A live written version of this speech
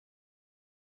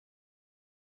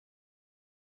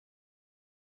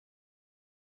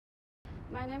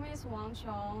My name is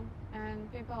Qiong,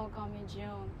 and people call me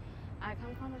June. I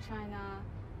come from China.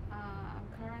 I'm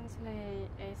currently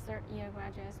a third-year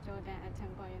graduate student at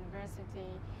Temple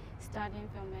University studying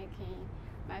filmmaking.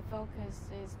 My focus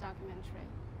is documentary.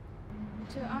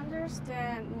 To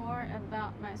understand more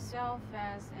about myself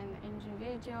as an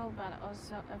individual, but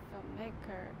also a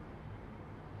filmmaker,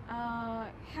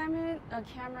 having a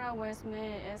camera with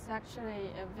me is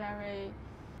actually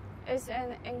it's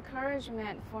an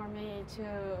encouragement for me to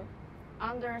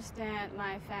understand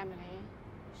my family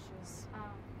issues.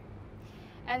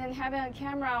 And then having a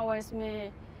camera with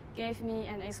me gave me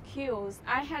an excuse.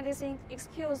 I had this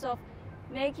excuse of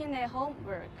making a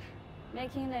homework,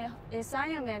 making an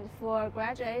assignment for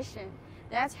graduation.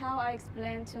 That's how I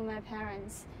explained to my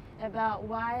parents about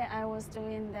why I was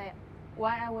doing that,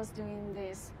 why I was doing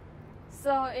this.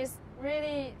 So it's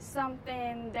really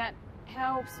something that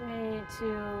helps me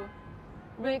to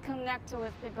reconnect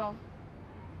with people.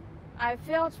 I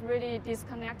felt really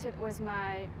disconnected with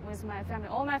my family,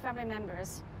 all my family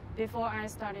members, before I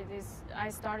started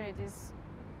this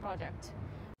project.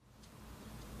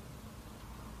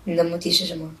 你的目的是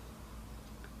什么？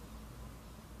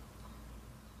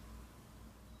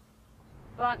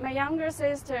 But my younger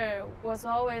sister was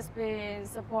always being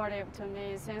supportive to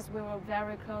me since we were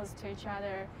very close to each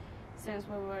other, since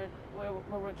we were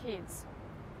kids.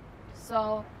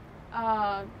 So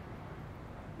while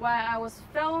I was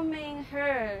filming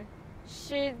her,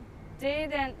 she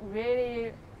didn't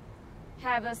really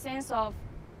have a sense of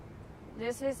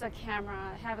this is a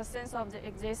camera, have a sense of the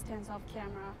existence of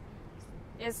camera.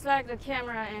 It's like the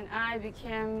camera and I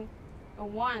became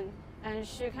one, and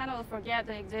she kind of forget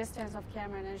the existence of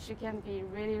camera, and she can be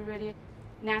really, really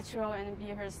natural and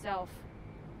be herself.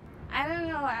 I don't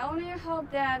know, I only hope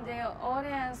that the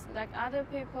audience, like other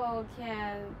people,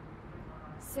 can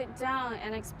sit down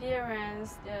and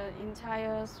experience the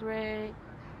entire 3-hour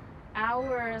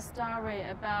story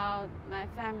about my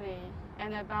family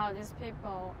and about these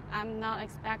people. I'm not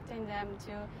expecting them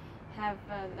to have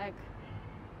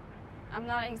I'm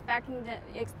not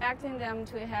expecting them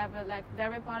to have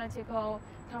very political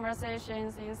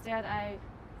conversations. Instead, I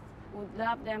would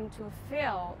love them to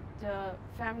feel the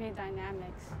family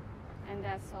dynamics, and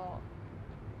that's all.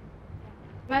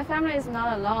 My family is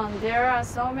not alone. There are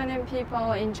so many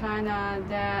people in China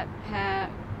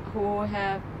who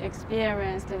have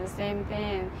experienced the same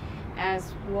thing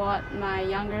as what my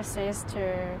younger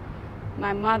sister,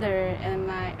 my mother, and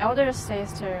my elder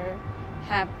sister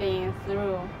have been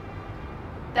through.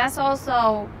 That's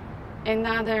also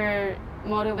another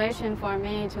motivation for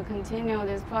me to continue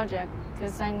this project,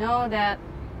 because I know that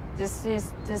this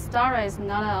story is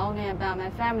not only about my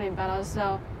family, but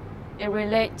also it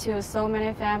relates to so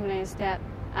many families that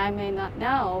I may not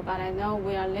know, but I know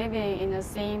we are living in the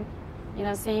same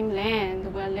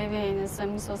land, we're living in the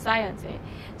same society.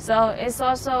 So it's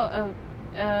also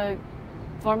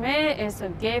for me, it's a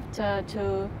gift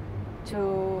to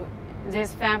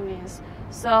these families.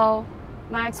 So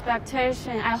my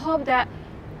expectation, I hope that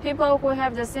people who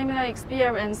have the similar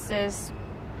experiences,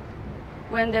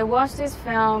 when they watch this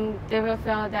film, they will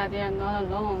feel that they are not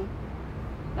alone.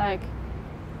 Like,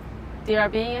 they are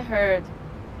being heard.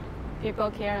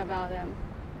 People care about them.